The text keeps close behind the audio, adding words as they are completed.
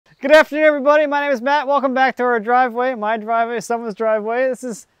Good afternoon, everybody. My name is Matt. Welcome back to our driveway. My driveway, someone's driveway. This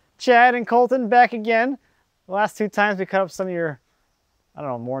is Chad and Colton back again. The last two times we cut up some of your, I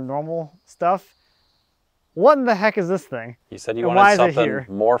don't know, more normal stuff. What in the heck is this thing? You said you wanted something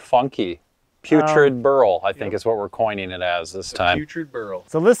more funky. Putrid burl, I think is what we're coining it as this time. Putrid burl.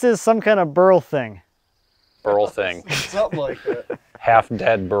 So this is some kind of burl thing. Burl thing. Something like that. Half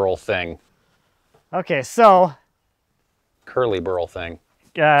dead burl thing. Okay, so Curly burl thing.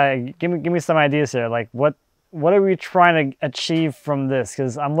 give me some ideas here. Like what are we trying to achieve from this?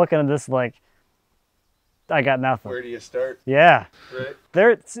 Because I'm looking at this like I got nothing. Where do you start? Yeah. Right.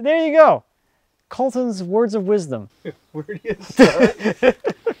 There you go. Colton's words of wisdom. Where do you start?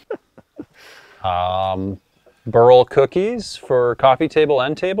 Burl cookies for coffee table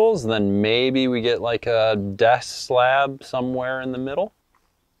end tables, and then maybe we get like a desk slab somewhere in the middle.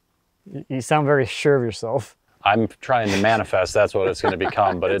 You sound very sure of yourself. I'm trying to manifest that's what it's going to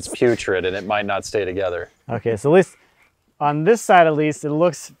become, but it's putrid and it might not stay together. Okay, so at least on this side, at least, it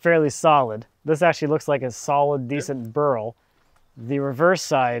looks fairly solid. This actually looks like a solid, decent burl. The reverse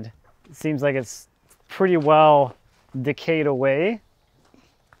side seems like it's pretty well decayed away.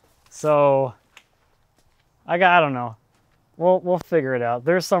 So I don't know. We'll figure it out.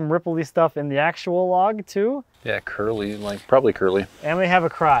 There's some ripply stuff in the actual log too. Yeah, curly, like probably curly. And we have a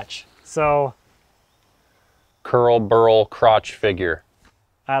crotch. So curl, burl, crotch figure.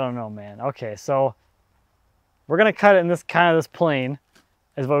 I don't know, man. Okay, so we're gonna cut it in this this plane,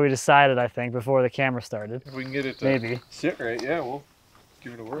 is what we decided, I think, before the camera started. If we can get it to maybe sit right, yeah, we'll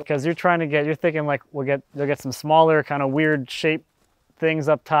give it a whirl. Because you're thinking like you'll get some smaller kind of weird shape things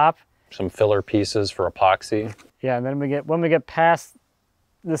up top. Some filler pieces for epoxy. Yeah, and then when we get past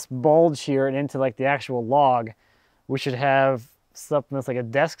this bulge here and into like the actual log, we should have something that's like a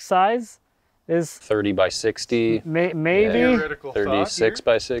desk size. Is 30 by 60. Maybe yeah. 36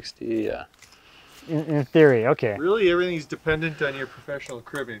 by 60, yeah. In theory, okay. Really, everything's dependent on your professional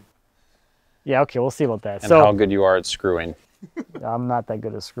cribbing. Yeah, okay, we'll see about that. And so, how good you are at screwing. I'm not that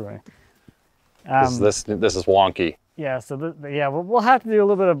good at screwing. This is wonky. Yeah, so we'll have to do a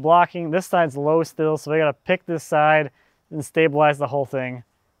little bit of blocking. This side's low still, so we gotta pick this side and stabilize the whole thing.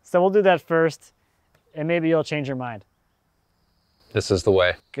 So we'll do that first, and maybe you'll change your mind. This is the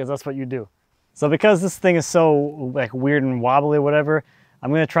way. Because that's what you do. So because this thing is so like weird and wobbly or whatever,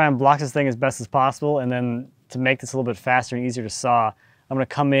 I'm gonna try and block this thing as best as possible, and then to make this a little bit faster and easier to saw, I'm gonna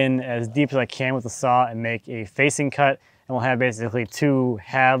come in as deep as I can with the saw and make a facing cut, and we'll have basically two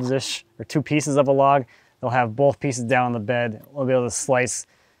halves-ish, or two pieces of a log. They'll have both pieces down on the bed. We'll be able to slice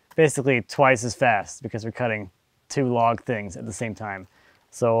basically twice as fast because we're cutting two log things at the same time.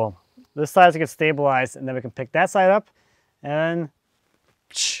 So this side's gonna get stabilized, and then we can pick that side up, and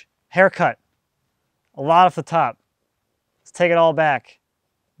haircut. A lot off the top. Let's take it all back.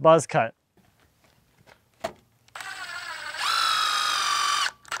 Buzz cut.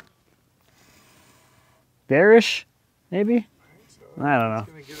 Bearish, maybe? I don't know.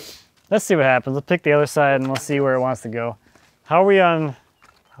 Let's see what happens. Let's pick the other side and we'll see where it wants to go. How are we on?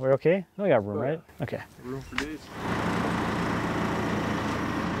 Are we okay? We got room, right? Okay. Room for days.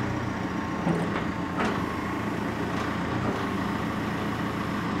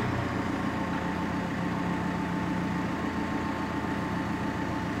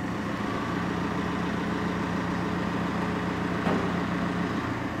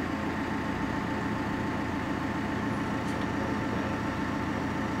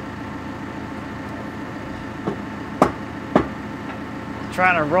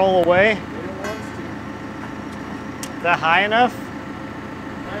 Trying to roll away. Is that high enough?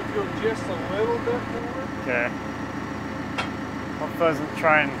 Try to go just a little bit more. Okay. Hope it doesn't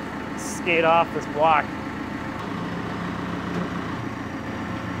try and skate off this block.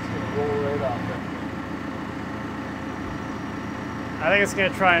 It's gonna roll right off there. I think it's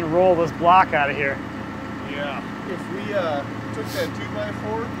gonna try and roll this block out of here. Yeah. If we took that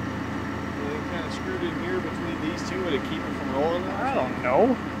 2x4 and then kind of screwed in here between these two, would it keep it from rolling? I don't know.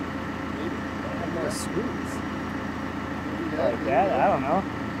 Maybe. Have more screws. Like that? I don't know.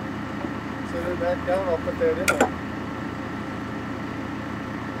 Set it back down, I'll put that in there.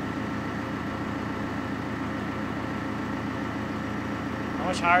 How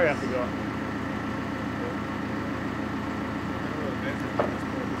much higher do you have to go?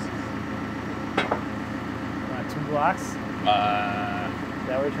 Want 2 blocks? Is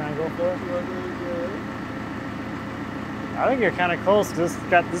that what you're trying to go for? I think you're kind of close because it's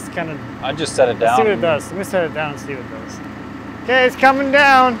got this kind of... I just set it down. Let's see what it does. Let me set it down and see what it does. Okay, it's coming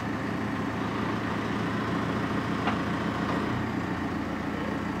down.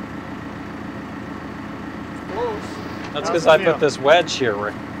 Close. That's because I put this wedge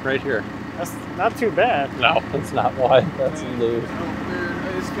here. right here. That's not too bad. No, it's not wide. That's loose.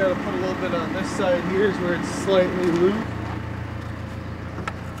 I just gotta put a little bit on this side here is where it's slightly loose.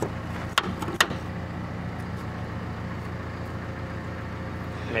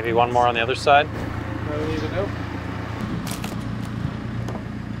 Maybe one more on the other side. I'll leave it out.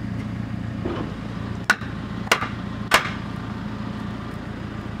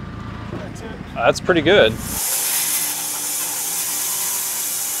 That's it. That's pretty good.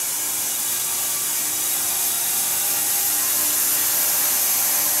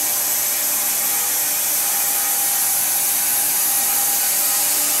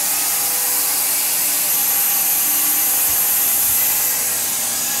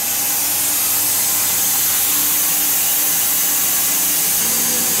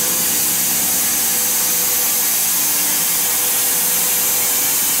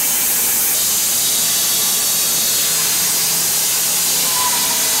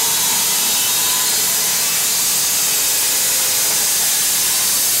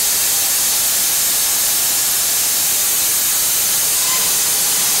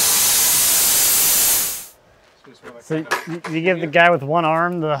 So you give the guy with one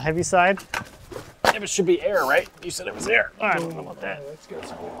arm the heavy side? Yeah, but it should be air, right? You said it was air. I don't know about that. That's got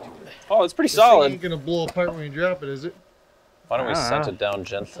some weight to it. Oh, it's pretty This thing solid. ain't gonna blow apart when you drop it, is it? Why don't we I don't set know. it down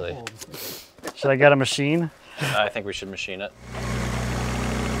gently? Should I get a machine? I think we should machine it.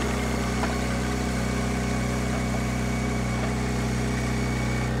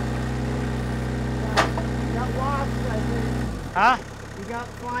 You got wasps, I think. Huh? You got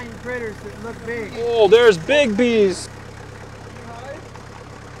flying critters that look big. Oh, there's big bees.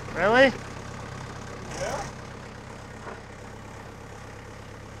 Really?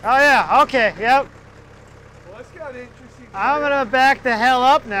 Oh yeah, okay, yep. Well, that's got interesting. I'm gonna back the hell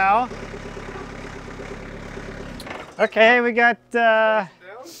up now. Okay, we got, I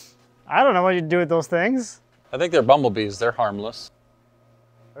don't know what you do with those things. I think they're bumblebees. They're harmless.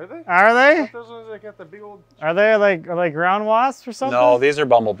 Are they? Are they? Those ones that got the big old. Are they like ground wasps or something? No, these are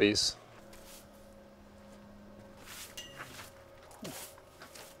bumblebees.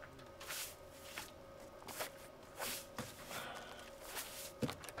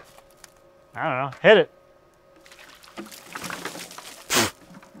 I don't know. Hit it.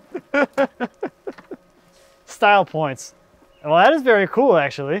 Style points. Well, that is very cool,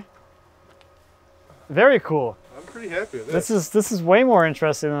 actually. Very cool. I'm pretty happy with this. This is way more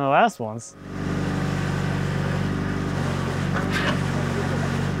interesting than the last ones.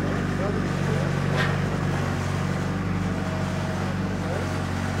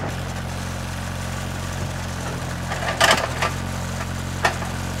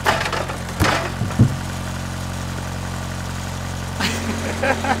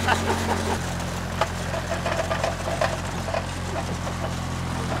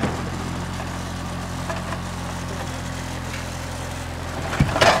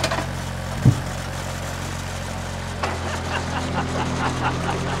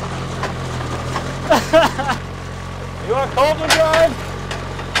 You want cold to drive?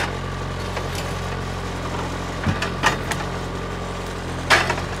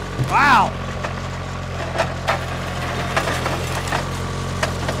 Wow.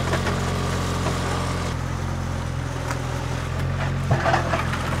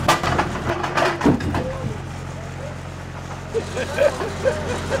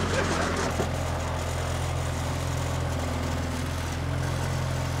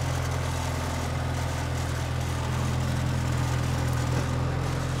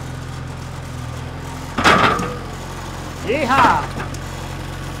 Yeehaw!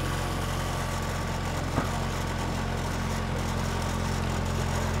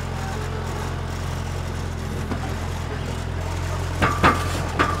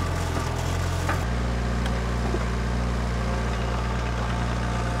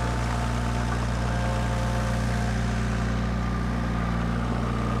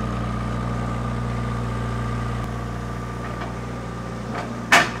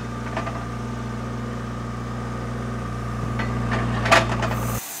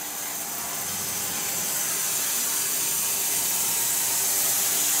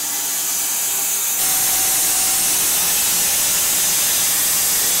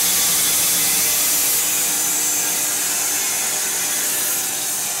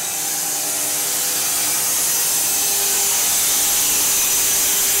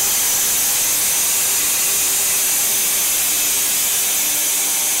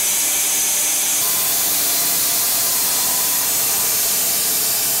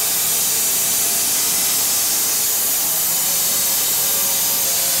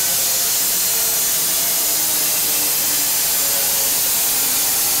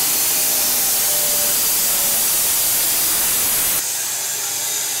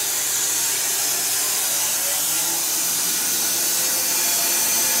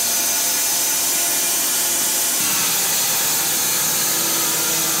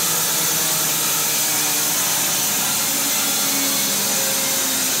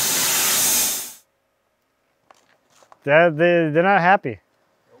 They're not happy.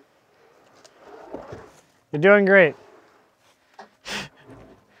 You're doing great. Is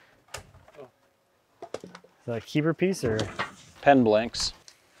that a keeper piece or Pen blanks.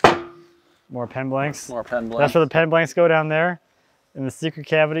 more pen blanks? More pen blanks. That's where the pen blanks go down there in the secret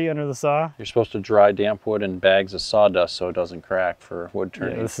cavity under the saw. You're supposed to dry damp wood in bags of sawdust so it doesn't crack for wood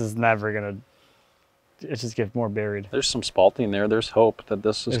turning. Yeah, this is never gonna. It just gets more buried. There's some spalting there. There's hope that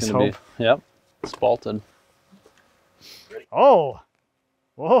this is There's going to hope. be. Yep, spalted. Oh,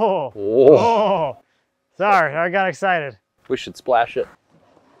 whoa, Oh, oh! Sorry, I got excited. we should splash it.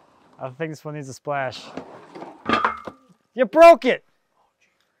 I think this one needs a splash. You broke it.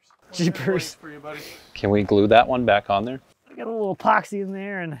 Jeepers! For you, buddy. Can we glue that one back on there? I got a little epoxy in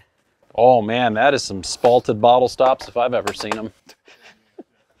there, and Oh man, that is some spalted bottle stops if I've ever seen them.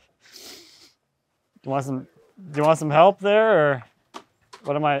 do you want some help there, or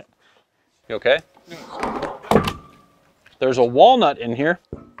what am I? You okay? There's a walnut in here.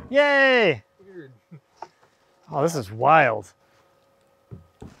 Yay! Weird. Oh, this is wild.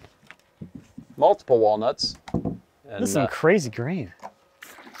 Multiple walnuts. And, This is some crazy grain.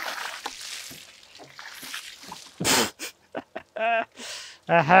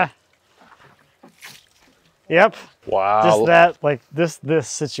 Uh-huh. Yep. wow, Just that, like this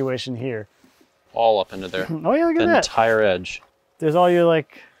situation here. all up into there. Oh yeah, look The at that. entire edge. There's all your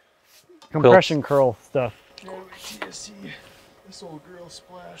like compression curl stuff. Can't wait till you see this old girl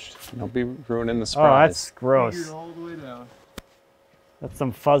splashed. Don't be ruining the Oh, surprise. that's gross. Figured all the way down. That's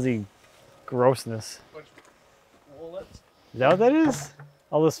some fuzzy grossness. Bunch of walnuts. Is that what that is?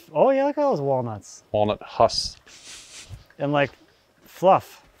 All this. Oh yeah, look at all those walnuts Walnut husks. and like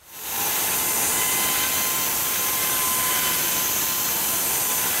fluff.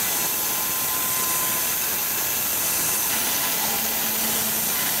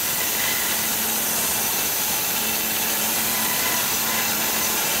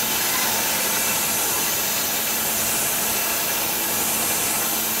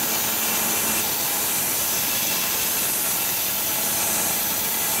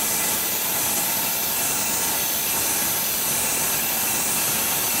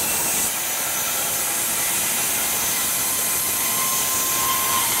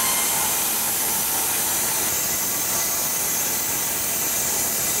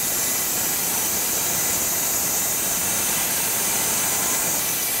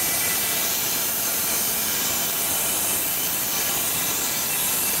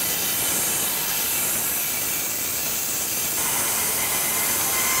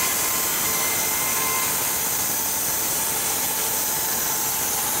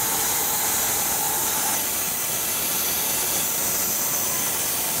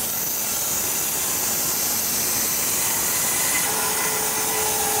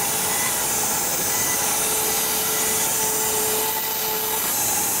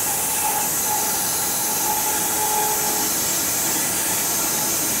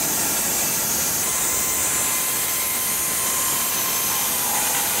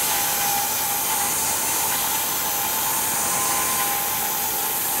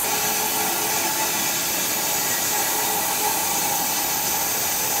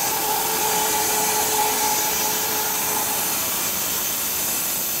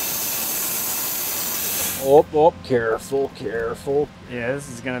 Oh, oh, careful, careful. Yeah, this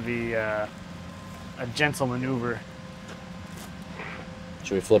is gonna be a gentle maneuver.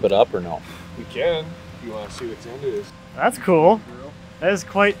 Should we flip it up or no? We can. If you want to see what's in it. That's cool. Girl. That is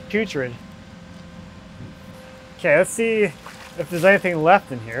quite putrid. Okay, let's see if there's anything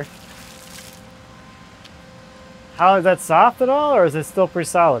left in here. How is that soft at all, or is it still pretty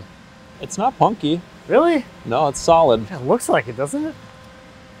solid? It's not punky. Really? No, it's solid. It looks like it, doesn't it?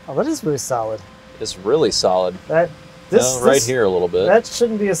 Oh, that is really solid. It's really solid. That this No, right this- here a little bit. That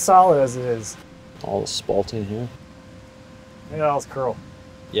shouldn't be as solid as it is. All the spalting here. Look at all this curl.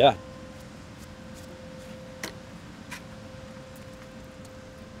 Yeah.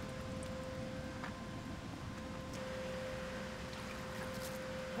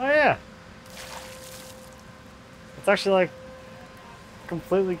 Oh yeah. It's actually like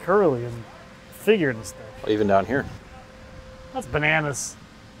completely curly and figured and stuff. Even down here. That's bananas.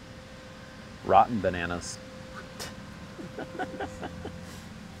 Rotten bananas.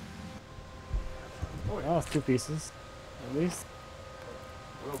 Oh, it's 2 pieces. At least.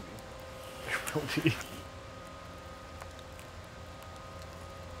 Will be. It will be.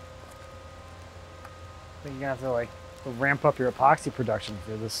 I think you're gonna have to like ramp up your epoxy production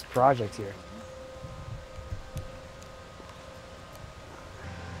for this project here.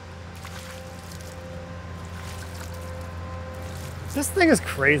 This thing is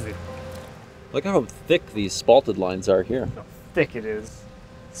crazy. Look how thick these spalted lines are here. How thick it is.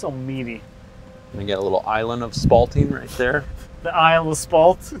 So meaty. And you get a little island of spalting right there. The Isle of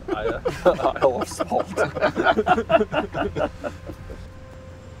Spalt. Isle of spalt.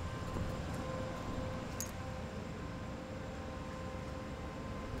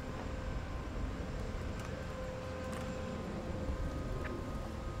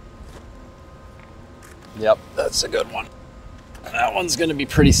 Yep, that's a good one. That one's gonna be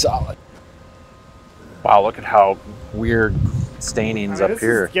pretty solid. Wow, look at how weird staining's up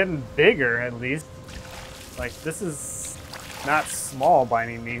here. This is getting bigger, at least. Like, this is not small by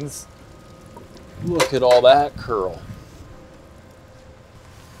any means. Look at all that curl.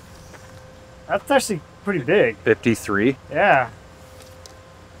 That's actually pretty big. 53. Yeah.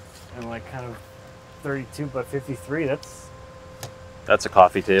 And like kind of 32 by 53, That's a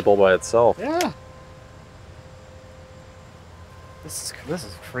coffee table by itself. yeah. This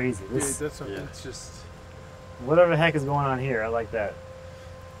is crazy. Dude, This, that's it's just. whatever the heck is going on here, I like that.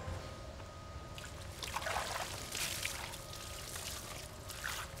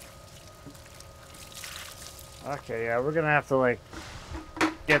 Okay, yeah, we're gonna have to like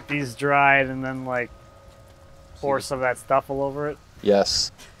get these dried and then like pour some of that stuff all over it.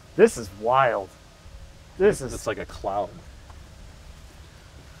 Yes. This is wild. This is It's like a cloud.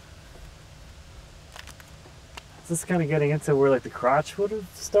 Is this kind of getting into where like the crotch would have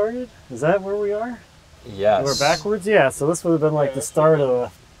started? Is that where we are? Yes. We're backwards? Yeah, so this would have been like the start of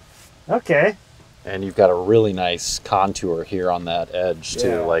a... Okay. And you've got a really nice contour here on that edge too.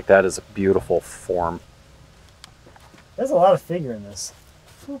 Yeah. Like that is a beautiful form. There's a lot of figure in this.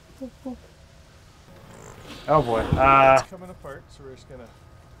 Oh boy. It's coming apart, so we're just gonna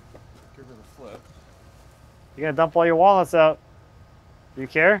give it a flip. You gonna dump all your walnuts out? Do you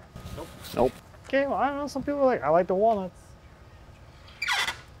care? Nope. Nope. Okay, well, I don't know. Some people are like, I like the walnuts.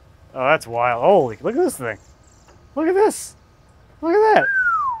 Oh, that's wild. Holy, look at this thing. Look at this. Look at that.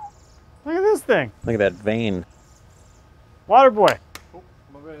 Look at this thing. Look at that vein. Water boy. Oh,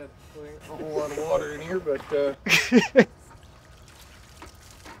 my bad. Putting a whole lot of water in here, but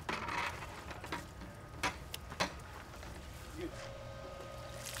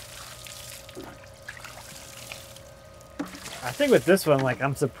I think with this one, like,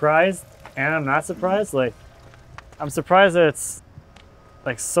 I'm surprised and I'm not surprised. Like, I'm surprised that it's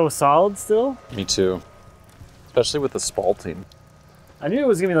like so solid still. Me too. Especially with the spalting. I knew it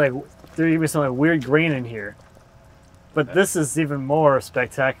was gonna be like there's gonna be some like weird grain in here, but this is even more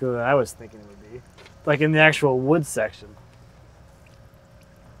spectacular than I was thinking it would be. Like in the actual wood section,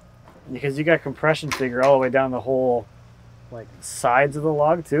 because you got compression figure all the way down the whole like sides of the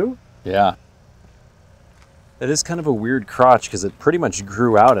log too. Yeah. It is kind of a weird crotch because it pretty much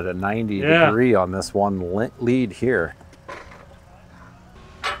grew out at a 90 degree on this one lead here.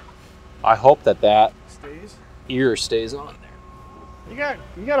 I hope that that stays. ear stays on there.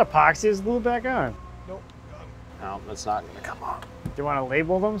 You got epoxy is glued back on. Nope. No, that's not going to come on. Do you want to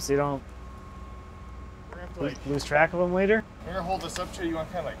label them so you don't We're gonna have to like. lose track of them later? We're gonna hold this up to you. You want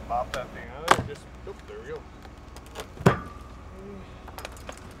to kind of like mop that thing out of there? Just. Oop, there we go.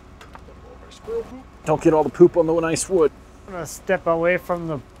 Squirrel poop. Don't get all the poop on the nice wood. I'm gonna step away from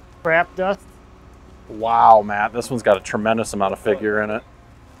the crap dust. Wow, Matt, this one's got a tremendous amount of figure in it.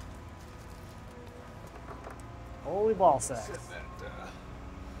 Holy ball sacks. Set that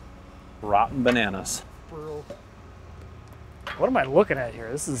Rotten bananas. squirrel. What am I looking at here?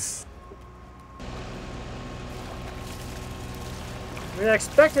 This is... I mean, I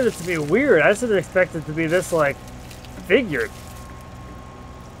expected it to be weird. I just didn't expect it to be this, like, figured.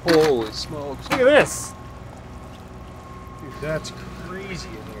 Holy smokes. Look at this. Dude, that's crazy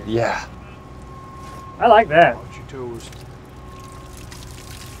in here. Yeah. I like that. Watch your toes.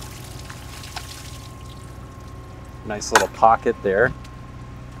 Nice little pocket there.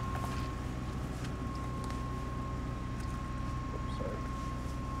 Oops, sorry.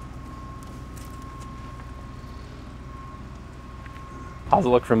 How's it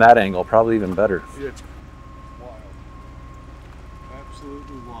look from that angle? Probably even better. Yeah, it's wild.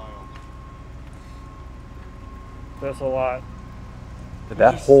 Absolutely wild. There's a lot.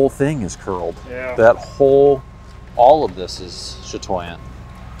 That whole thing is curled. Yeah. That whole, all of this is chatoyant.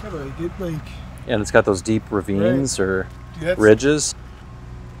 Yeah, but I get like. And it's got those deep ravines or Dude, that's- ridges.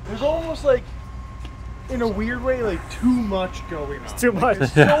 There's almost like, in a weird way, like too much going on. too Like,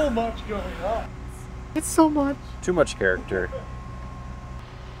 much. There's so much going on. It's so much. Too much character.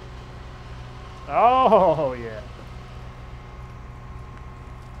 Oh, yeah.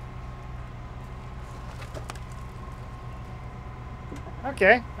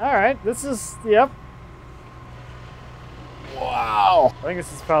 Okay, all right. This is, yep. Wow. I think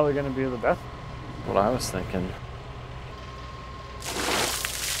this is probably going to be the best. What I was thinking.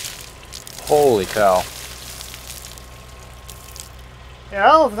 Holy cow.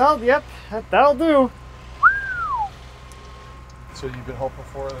 Yeah, yep, that'll do. So you've been hoping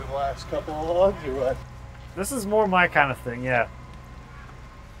for the last couple of logs or what? This is more my kind of thing, yeah.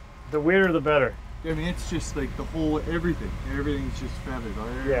 The weirder the better. I mean, it's just like the whole everything. Everything's just feathered.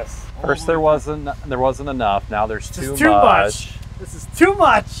 Yes. First there wasn't enough. Now there's too Too much. much. This is too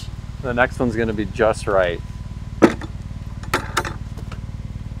much. The next one's going to be just right.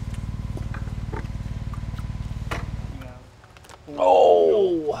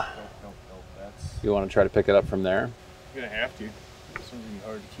 Oh! Nope, that's... You want to try to pick it up from there? You're gonna have to. It's gonna be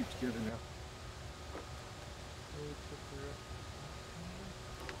hard to keep together now.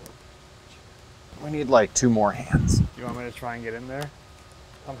 We need like 2 more hands. You want me to try and get in there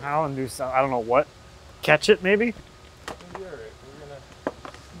somehow and do some, I don't know what, catch it maybe? It'll be alright. We're gonna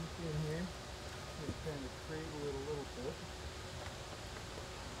sneak in here and kind of cradle it a little bit.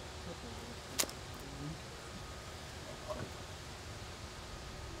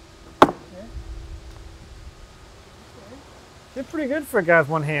 Okay. Did pretty good for a guy with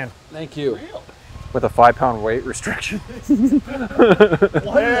one hand. Thank you. Real. With a 5-pound weight restriction. What? That's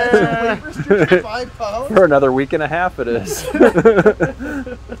a weight restriction? 5 pounds? For another week and a half it is.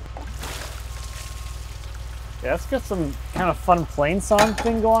 Yeah, it's got some kind of fun plane song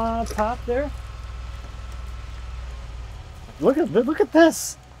thing going on up top there. Look at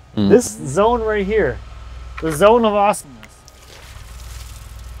this. This zone right here. The zone of awesomeness.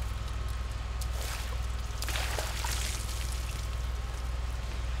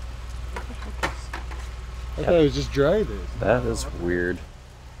 I thought it was just dry there. That is weird.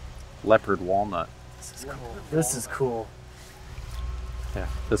 Leopard walnut. This is cool. Yeah,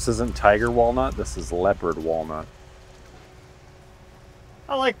 this isn't tiger walnut, this is leopard walnut.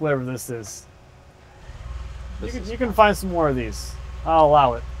 I like whatever this is. This is You can find some more of these. I'll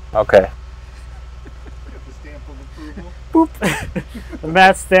allow it. okay. Got the stamp of approval. Boop. The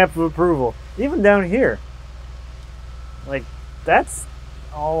Matt stamp of approval. Even down here. Like, that's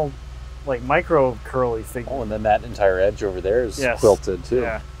all like micro curly thing. Oh, and then that entire edge over there is Yes. quilted too.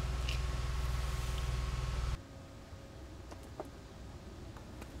 Yeah.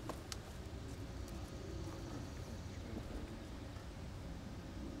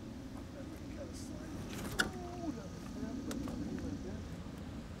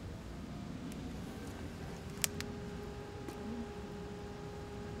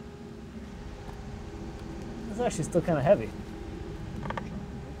 It's actually still kind of heavy.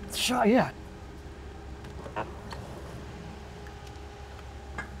 Shot, yeah. A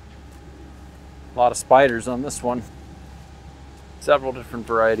lot of spiders on this one. Several different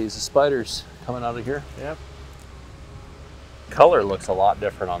varieties of spiders coming out of here. Yep. Color looks a lot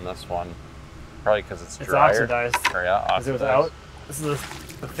different on this one. Probably because it's drier. It's oxidized. Or yeah, Because it was oxidized. out. This is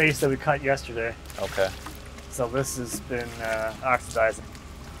the face that we cut yesterday. Okay. So this has been oxidizing.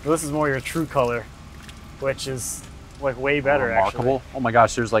 So this is more your true color, which is like way better Remarkable. actually. Oh my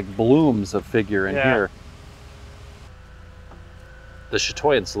gosh, there's like blooms of figure in Yeah. here. The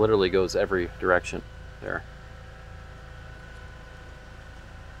chatoyance literally goes every direction there.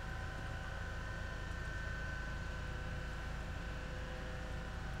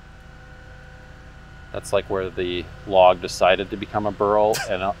 That's like where the log decided to become a burl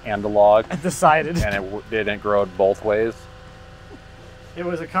and a log, I decided. and it didn't grow both ways. It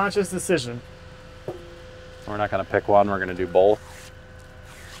was a conscious decision. We're not going to pick one, we're going to do both.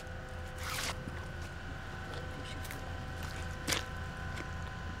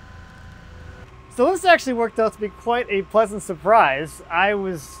 So this actually worked out to be quite a pleasant surprise. I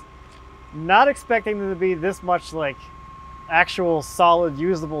was not expecting there to be this much like actual solid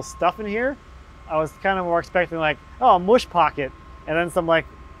usable stuff in here. I was kind of more expecting like, oh, a mush pocket and then some like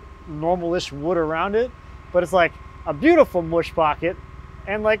normal-ish wood around it. But it's like a beautiful mush pocket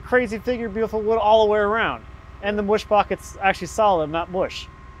and like crazy figure beautiful wood all the way around. And the mush pocket's actually solid, not mush.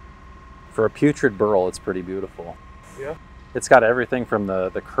 For a putrid burl, it's pretty beautiful. Yeah. It's got everything from the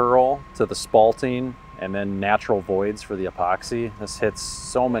curl to the spalting and then natural voids for the epoxy. This hits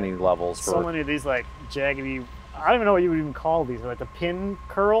so many levels. For, So many of these like jaggedy, I don't even know what you would even call these, like the pin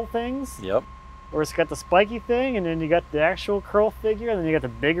curl things. Yep. Where it's got the spiky thing, and then you got the actual curl figure, and then you got the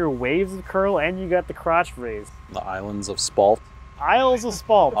bigger waves of curl, and you got the crotch raise. The islands of spalt. Isles of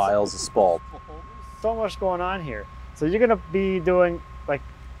spalt. Isles of spalt. So much going on here. So you're gonna be doing like,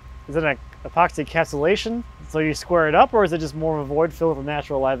 is it an epoxy encapsulation? So you square it up, or is it just more of a void fill with a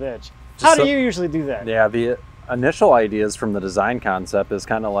natural live edge? How do you usually do that? Yeah, initial ideas from the design concept is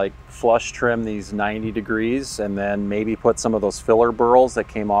kind of like flush trim these 90 degrees and then maybe put some of those filler burls that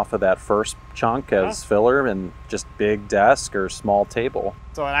came off of that first chunk as filler and just big desk or small table.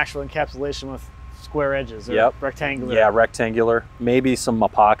 So an actual encapsulation with square edges or rectangular. Yeah, rectangular. Maybe some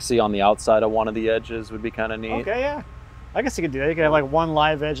epoxy on the outside of one of the edges would be kind of neat. Okay, yeah. I guess you could do that. You could have like one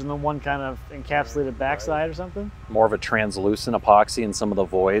live edge and then one kind of encapsulated backside or something. More of a translucent epoxy in some of the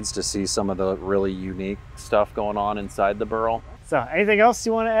voids to see some of the really unique stuff going on inside the burl. So anything else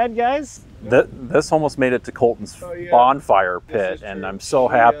you want to add, guys? This almost made it to Colton's bonfire pit, and I'm so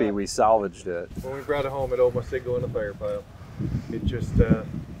happy we salvaged it. When we brought it home, it almost did go in the fire pile. It just,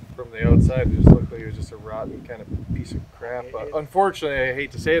 from the outside, it just looked like it was just a rotten kind of piece of crap. Unfortunately, I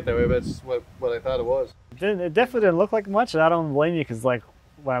hate to say it that way, but that's what I thought it was. It definitely didn't look like much, and I don't blame you because, like,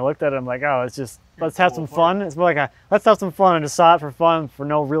 when I looked at it, I'm like, oh, it's just, let's have some fun. It's more like let's have some fun and just saw it for fun for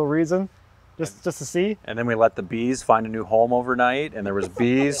no real reason, just to see. And then we let the bees find a new home overnight, and there was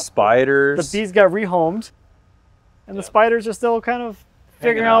bees, spiders. The bees got rehomed, and the spiders are still kind of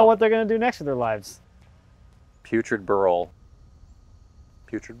figuring out what they're going to do next with their lives. Putrid burl.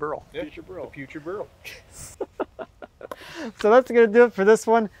 Putrid burl. Yeah, putrid burl. Putrid burl. So that's going to do it for this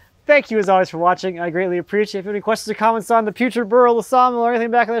one. Thank you as always for watching. I greatly appreciate it. If you have any questions or comments on the putrid burl, the sawmill, or anything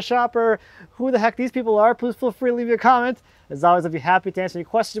back in the shop, or who the heck these people are, please feel free to leave me a comment. As always, I'd be happy to answer any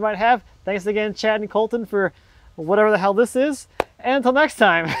questions you might have. Thanks again, Chad and Colton, for whatever the hell this is. And until next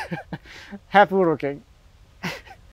time, happy woodworking.